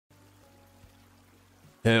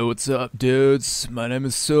Hey, what's up, dudes? My name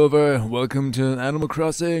is Silver. Welcome to Animal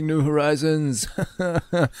Crossing New Horizons.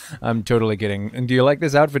 I'm totally kidding. And do you like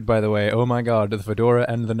this outfit, by the way? Oh my god, the fedora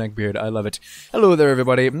and the neckbeard. I love it. Hello there,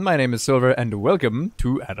 everybody. My name is Silver, and welcome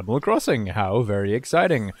to Animal Crossing. How very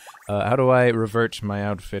exciting. How do I revert my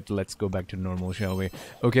outfit? Let's go back to normal, shall we?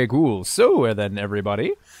 Okay, cool. So, then,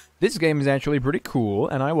 everybody. This game is actually pretty cool,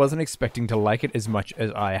 and I wasn't expecting to like it as much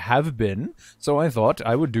as I have been, so I thought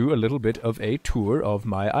I would do a little bit of a tour of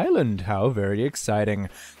my island. How very exciting.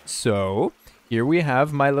 So, here we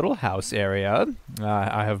have my little house area.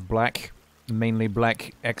 I have mainly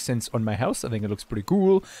black accents on my house. I think it looks pretty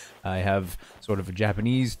cool. I have sort of a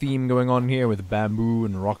Japanese theme going on here with bamboo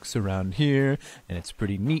and rocks around here, and it's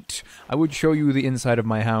pretty neat. I would show you the inside of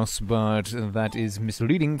my house, but that is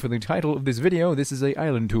misleading for the title of this video. This is an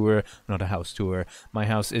island tour, not a house tour. My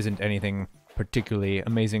house isn't anything particularly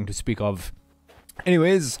amazing to speak of.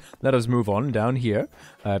 Anyways, let us move on down here.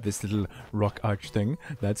 I have this little rock arch thing.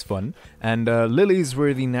 That's fun. And lilies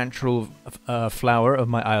were the natural flower of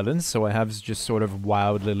my island, so I have just sort of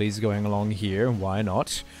wild lilies going along here. Why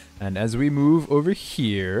not? And as we move over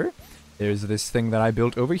here, there's this thing that I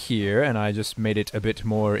built over here, and I just made it a bit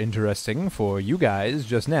more interesting for you guys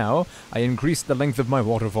just now. I increased the length of my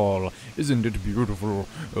waterfall. Isn't it beautiful?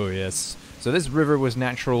 Oh, yes. So this river was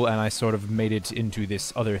natural, and I sort of made it into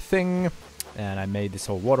this other thing. And I made this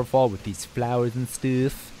whole waterfall with these flowers and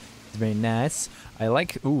stuff. It's very nice. I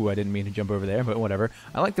like... Ooh, I didn't mean to jump over there, but whatever.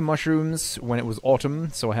 I like the mushrooms when it was autumn,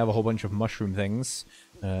 so I have a whole bunch of mushroom things.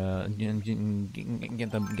 Get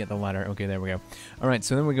the ladder. Okay, there we go. Alright,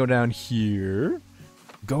 so then we go down here.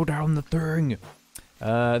 Go down the thing!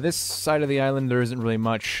 This side of the island, there isn't really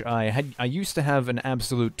much. I used to have an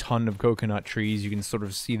absolute ton of coconut trees. You can sort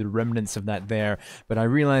of see the remnants of that there, but I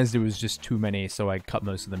realized it was just too many, so I cut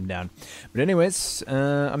most of them down. But anyways,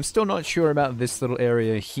 I'm still not sure about this little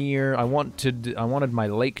area here. I wanted my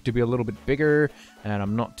lake to be a little bit bigger, and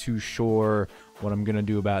I'm not too sure what I'm gonna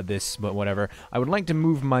do about this, but whatever. I would like to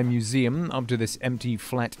move my museum up to this empty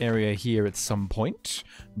flat area here at some point,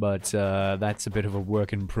 but that's a bit of a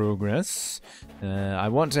work in progress. I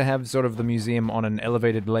want to have sort of the museum on an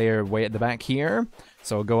elevated layer way at the back here,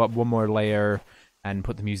 so I'll go up one more layer and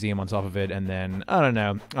put the museum on top of it, and then, I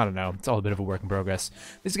don't know, it's all a bit of a work in progress.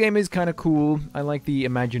 This game is kind of cool. I like the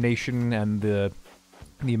imagination and the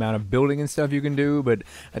amount of building and stuff you can do, but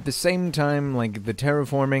at the same time, like, the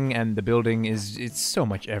terraforming and the building it's so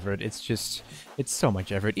much effort. It's so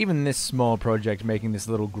much effort. Even this small project making this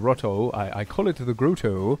little grotto, I call it the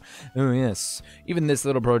grotto. Oh yes. Even this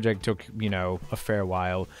little project took, you know, a fair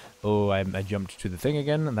while. Oh, I jumped to the thing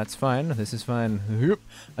again, and that's fine. This is fine.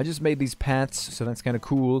 I just made these paths, so that's kind of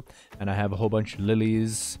cool, and I have a whole bunch of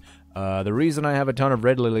lilies. The reason I have a ton of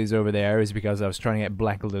red lilies over there is because I was trying to get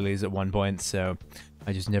black lilies at one point, so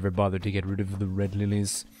I just never bothered to get rid of the red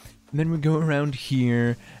lilies. And then we go around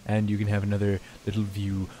here, and you can have another little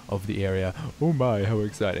view of the area. Oh my, how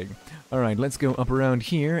exciting. Alright, let's go up around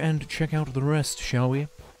here and check out the rest, shall we?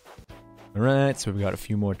 Alright, so we've got a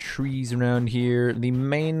few more trees around here. The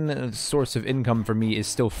main source of income for me is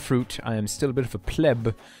still fruit. I am still a bit of a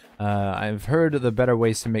pleb. I've heard the better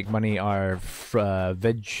ways to make money are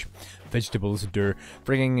vegetables,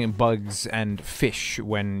 frigging bugs and fish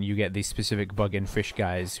when you get these specific bug and fish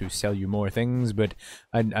guys who sell you more things, but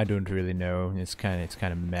I don't really know. It's kind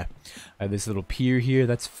of meh. I have this little pier here,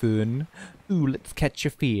 that's fun. Ooh, let's catch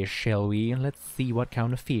a fish, shall we? Let's see what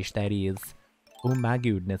kind of fish that is. Oh my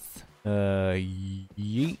goodness.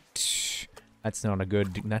 Yeet. That's not a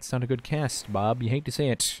good cast, Bob. You hate to say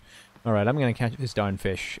it. Alright, I'm gonna catch this darn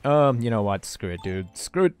fish. You know what? Screw it, dude.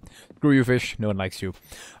 Screw it. Screw you, fish. No one likes you.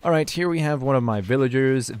 Alright, here we have one of my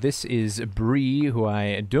villagers. This is Bree, who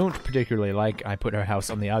I don't particularly like. I put her house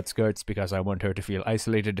on the outskirts because I want her to feel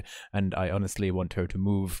isolated, and I honestly want her to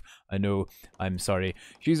move. I know. I'm sorry.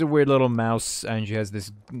 She's a weird little mouse, and she has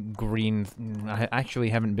this green... I actually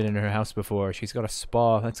haven't been in her house before. She's got a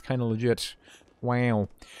spa. That's kind of legit. Wow.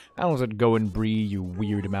 How's it going, Bree, you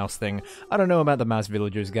weird mouse thing? I don't know about the mouse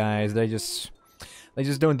villagers, guys. They just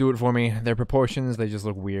don't do it for me. Their proportions, they just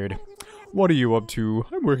look weird. What are you up to?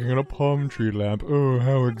 I'm working on a palm tree lamp. Oh,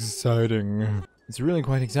 how exciting. It's really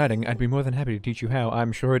quite exciting. I'd be more than happy to teach you how.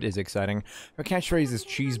 I'm sure it is exciting. Her catchphrase is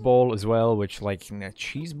cheese ball as well, which, like,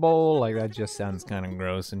 cheese ball? Like, that just sounds kind of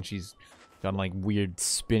gross, and she's got, like, weird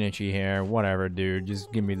spinachy hair. Whatever, dude.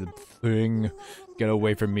 Just give me the thing. Get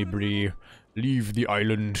away from me, Bree. Leave the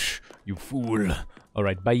island, you fool.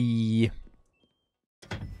 Alright, bye.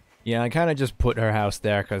 Yeah, I kind of just put her house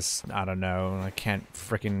there because, I don't know, I can't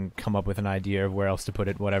frickin' come up with an idea of where else to put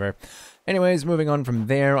it, whatever. Anyways, moving on from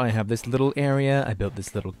there, I have this little area. I built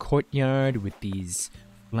this little courtyard with these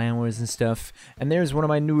flowers and stuff. And there's one of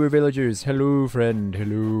my newer villagers. Hello, friend.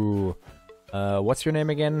 Hello. What's your name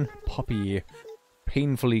again? Poppy.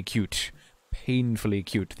 Painfully cute. Painfully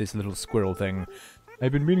cute, this little squirrel thing.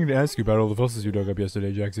 I've been meaning to ask you about all the fossils you dug up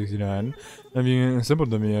yesterday, Jack69. Have you assembled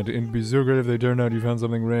them yet? It'd be so great if they turned out you found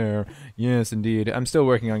something rare. Yes, indeed. I'm still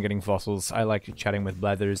working on getting fossils. I like chatting with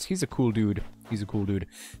Blathers. He's a cool dude. He's a cool dude.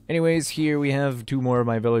 Anyways, here we have 2 more of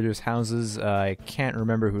my villagers' houses. I can't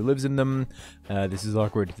remember who lives in them. This is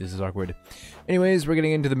awkward. This is awkward. Anyways, we're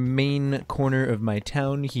getting into the main corner of my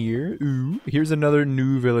town here. Ooh, here's another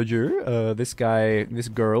new villager. This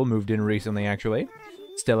girl moved in recently, actually.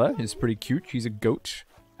 Stella is pretty cute. She's a goat,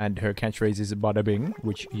 and her catchphrase is bada bing,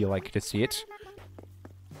 which you like to see it.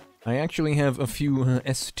 I actually have a few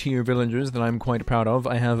S-tier villagers that I'm quite proud of.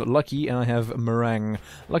 I have Lucky and I have Meringue.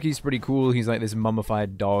 Lucky's pretty cool. He's like this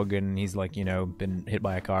mummified dog, and he's like, you know, been hit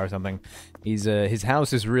by a car or something. He's his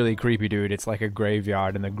house is really creepy, dude. It's like a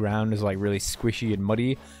graveyard, and the ground is like really squishy and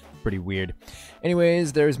muddy. Pretty weird.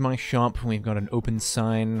 Anyways, there's my shop. We've got an open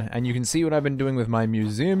sign, and you can see what I've been doing with my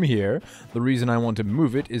museum here. The reason I want to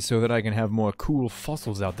move it is so that I can have more cool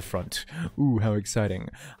fossils out the front. Ooh, how exciting.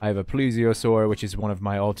 I have a plesiosaur, which is one of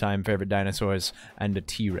my all-time favorite dinosaurs, and a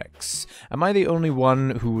T-Rex. Am I the only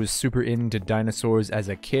one who was super into dinosaurs as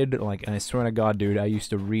a kid? Like, I swear to God, dude, I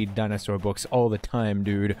used to read dinosaur books all the time,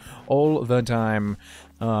 dude. All the time.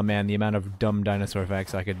 Oh, man, the amount of dumb dinosaur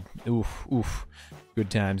facts I could... Oof, oof. Good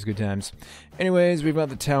times, good times. Anyways, we've got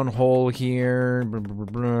the town hall here.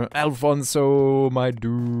 Alfonso, my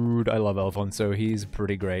dude. I love Alfonso. He's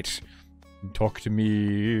pretty great. Talk to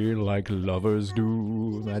me like lovers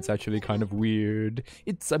do. That's actually kind of weird.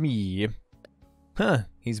 It's a me. Huh.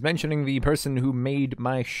 He's mentioning the person who made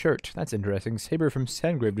my shirt. That's interesting. Saber from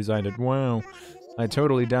Sandgrave designed it. Wow. I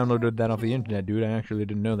totally downloaded that off the internet, dude. I actually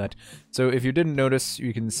didn't know that. So if you didn't notice,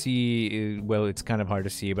 you can see, well, it's kind of hard to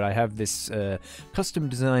see, but I have this custom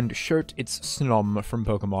designed shirt. It's Snom from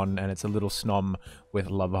Pokemon, and it's a little Snom with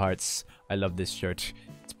love hearts. I love this shirt.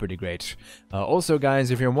 It's pretty great. Also,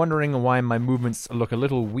 guys, if you're wondering why my movements look a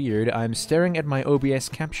little weird, I'm staring at my OBS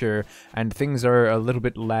capture, and things are a little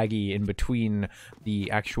bit laggy in between the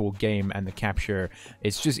actual game and the capture.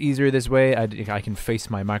 It's just easier this way. I can face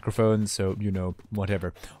my microphone, so, you know,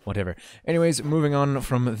 whatever. Anyways, moving on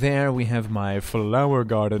from there, we have my flower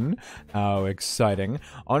garden. How exciting.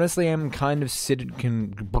 Honestly, I'm kind of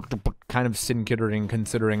considering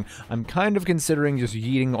just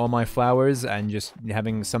yeeting all my flowers and just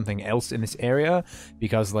having something else in this area,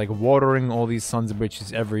 because like watering all these sons of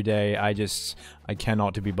bitches every day, I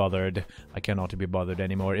cannot be bothered. I cannot be bothered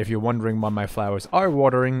anymore. If you're wondering why my flowers are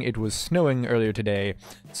watering, it was snowing earlier today,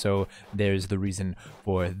 so there's the reason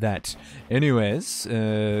for that. Anyways,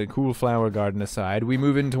 cool flower garden aside, we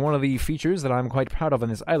move into one of the features that I'm quite proud of on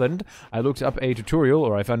this island. I looked up a tutorial,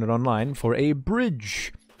 or I found it online, for a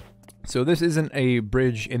bridge. So this isn't a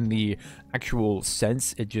bridge in the actual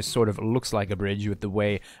sense, it just sort of looks like a bridge with the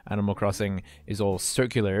way Animal Crossing is all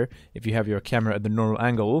circular. If you have your camera at the normal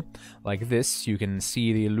angle, like this, you can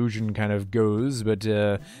see the illusion kind of goes, but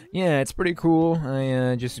yeah, it's pretty cool.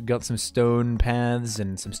 I just got some stone paths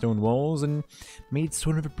and some stone walls and made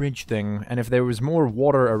sort of a bridge thing, and if there was more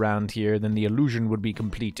water around here, then the illusion would be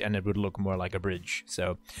complete and it would look more like a bridge.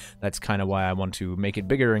 So that's kind of why I want to make it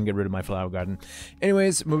bigger and get rid of my flower garden.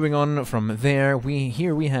 Anyways, moving on from there,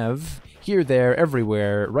 here, there,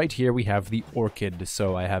 everywhere, right here we have the orchid.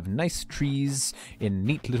 So I have nice trees in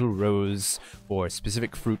neat little rows for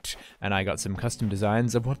specific fruit, and I got some custom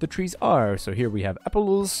designs of what the trees are. So here we have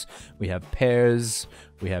apples, we have pears,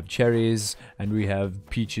 we have cherries, and we have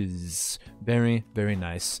peaches. Very, very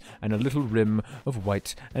nice. And a little rim of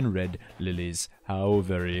white and red lilies. How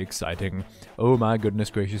very exciting. Oh my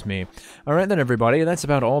goodness gracious me. Alright then, everybody, that's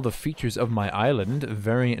about all the features of my island.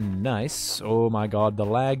 Very nice. Oh my god, the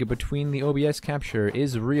lag between the OBS capture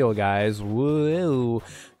is real, guys. Whoa.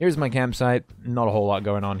 Here's my campsite. Not a whole lot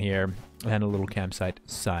going on here. And a little campsite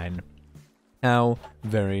sign. How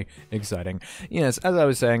very exciting. Yes, as I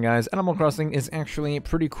was saying, guys, Animal Crossing is actually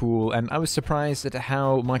pretty cool, and I was surprised at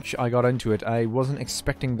how much I got into it. I wasn't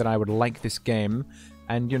expecting that I would like this game,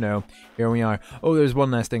 and, you know, here we are. Oh, there's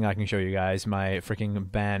one last thing I can show you guys, my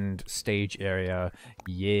freaking band stage area.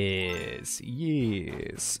 Yes,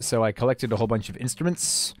 yes. So I collected a whole bunch of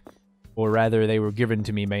instruments, or rather, they were given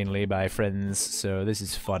to me mainly by friends, so this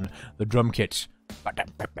is fun. The drum kit.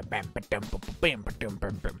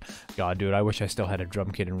 God, dude, I wish I still had a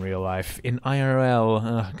drum kit in real life. In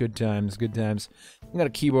IRL. Good times, good times. I got a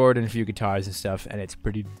keyboard and a few guitars and stuff, and it's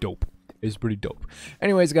pretty dope. It's pretty dope.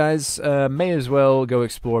 Anyways, guys, may as well go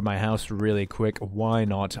explore my house really quick. Why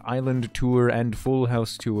not? Island tour and full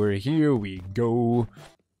house tour. Here we go.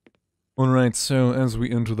 Alright, so as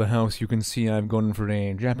we enter the house, you can see I've gone for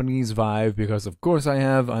a Japanese vibe, because of course I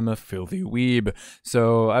have, I'm a filthy weeb.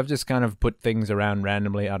 So I've just kind of put things around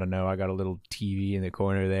randomly, I don't know, I got a little TV in the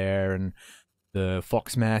corner there, and the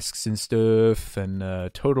fox masks and stuff, and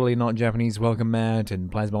totally not Japanese welcome mat,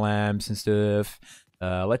 and plasma lamps and stuff.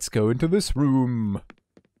 Let's go into this room.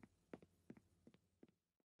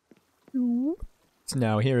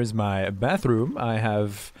 Now here is my bathroom. I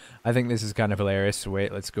think this is kind of hilarious.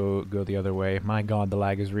 Wait, let's go the other way. My god, the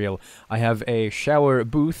lag is real. I have a shower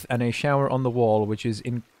booth and a shower on the wall, which is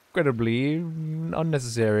incredibly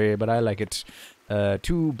unnecessary, but I like it.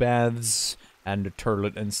 2 baths and a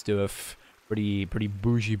toilet and stuff. Pretty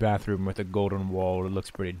bougie bathroom with a golden wall. It looks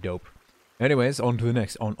pretty dope. Anyways, on to the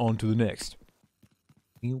next. On to the next.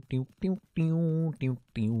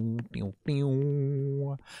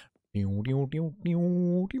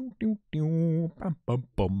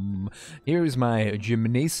 Here's my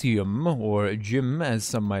gymnasium, or gym as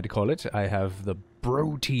some might call it. I have the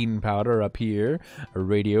protein powder up here, a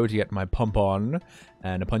radio to get my pump on,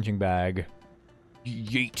 and a punching bag.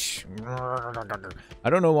 Yeet. I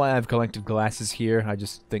don't know why I've collected glasses here. I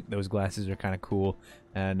just think those glasses are kind of cool.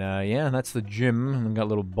 And yeah, that's the gym. We've got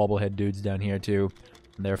little bobblehead dudes down here too.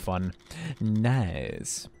 They're fun.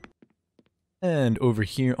 Nice. And over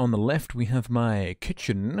here on the left, we have my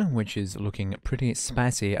kitchen, which is looking pretty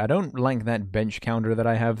spicy. I don't like that bench counter that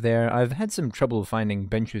I have there. I've had some trouble finding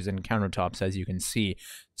benches and countertops, as you can see.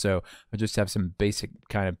 So I just have some basic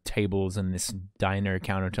kind of tables and this diner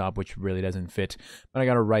countertop, which really doesn't fit. But I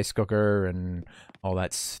got a rice cooker and all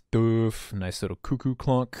that stuff. Nice little cuckoo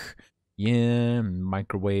clock. Yeah,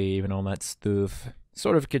 microwave and all that stuff.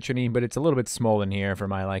 Sort of kitchen-y, but it's a little bit small in here for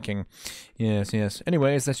my liking. Yes, yes.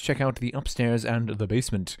 Anyways, let's check out the upstairs and the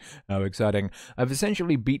basement. How exciting. I've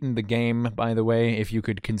essentially beaten the game, by the way, if you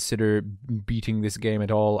could consider beating this game at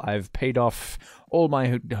all. I've paid off all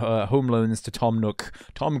my home loans to Tom Nook.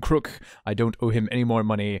 Tom Crook, I don't owe him any more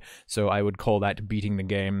money, so I would call that beating the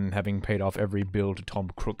game, having paid off every bill to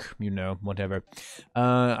Tom Crook, you know, whatever.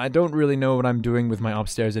 I don't really know what I'm doing with my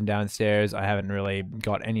upstairs and downstairs. I haven't really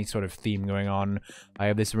got any sort of theme going on. I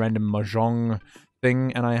have this random mahjong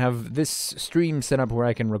thing, and I have this stream set up where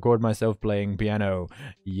I can record myself playing piano.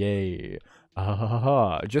 Yay.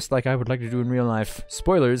 Just like I would like to do in real life.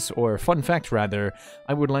 Spoilers, or fun fact rather,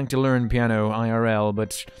 I would like to learn piano IRL,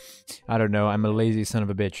 but I don't know, I'm a lazy son of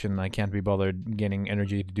a bitch and I can't be bothered gaining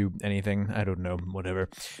energy to do anything. I don't know, whatever.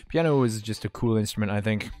 Piano is just a cool instrument, I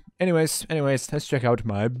think. Anyways, let's check out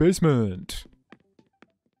my basement.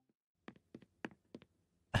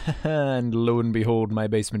 And lo and behold, my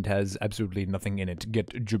basement has absolutely nothing in it.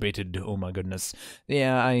 Get jubated, oh my goodness.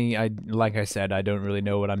 Yeah, I like I said, I don't really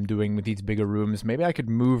know what I'm doing with these bigger rooms. Maybe I could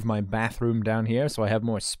move my bathroom down here so I have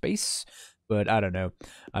more space, but I don't know.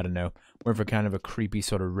 Or for kind of a creepy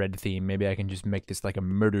sort of red theme, maybe I can just make this like a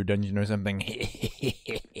murder dungeon or something.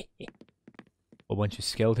 A bunch of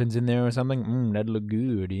skeletons in there or something? That'd look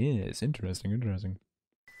good, yes. Interesting.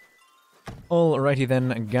 Alrighty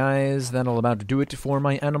then, guys, that'll about do it for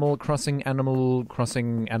my Animal Crossing. I don't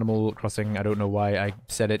know why I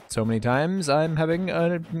said it so many times. I'm having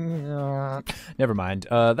a... never mind.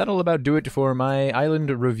 That'll about do it for my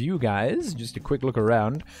island review, guys. Just a quick look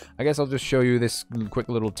around. I guess I'll just show you this quick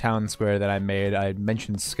little town square that I made. I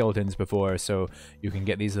mentioned skeletons before, so you can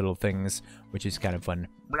get these little things, which is kind of fun.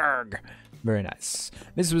 Blarg. Very nice.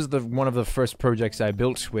 This was one of the first projects I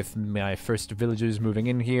built with my first villagers moving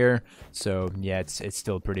in here. So yeah, it's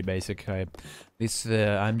still pretty basic. I'm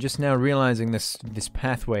just now realizing this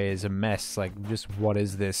pathway is a mess. Like, just what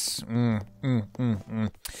is this?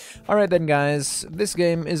 Alright then, guys. This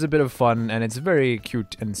game is a bit of fun, and it's very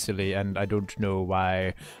cute and silly, and I don't know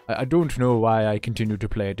why. I don't know why I continue to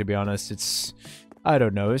play it, to be honest. I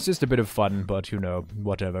don't know, it's just a bit of fun, but you know,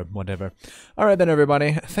 whatever. Alright then,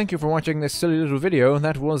 everybody, thank you for watching this silly little video.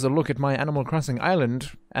 That was a look at my Animal Crossing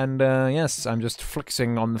island, and yes, I'm just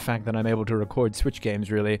flexing on the fact that I'm able to record Switch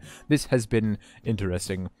games, really. This has been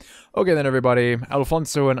interesting. Okay then, everybody,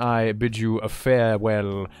 Alfonso and I bid you a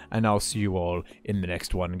farewell, and I'll see you all in the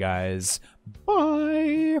next one, guys.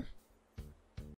 Bye!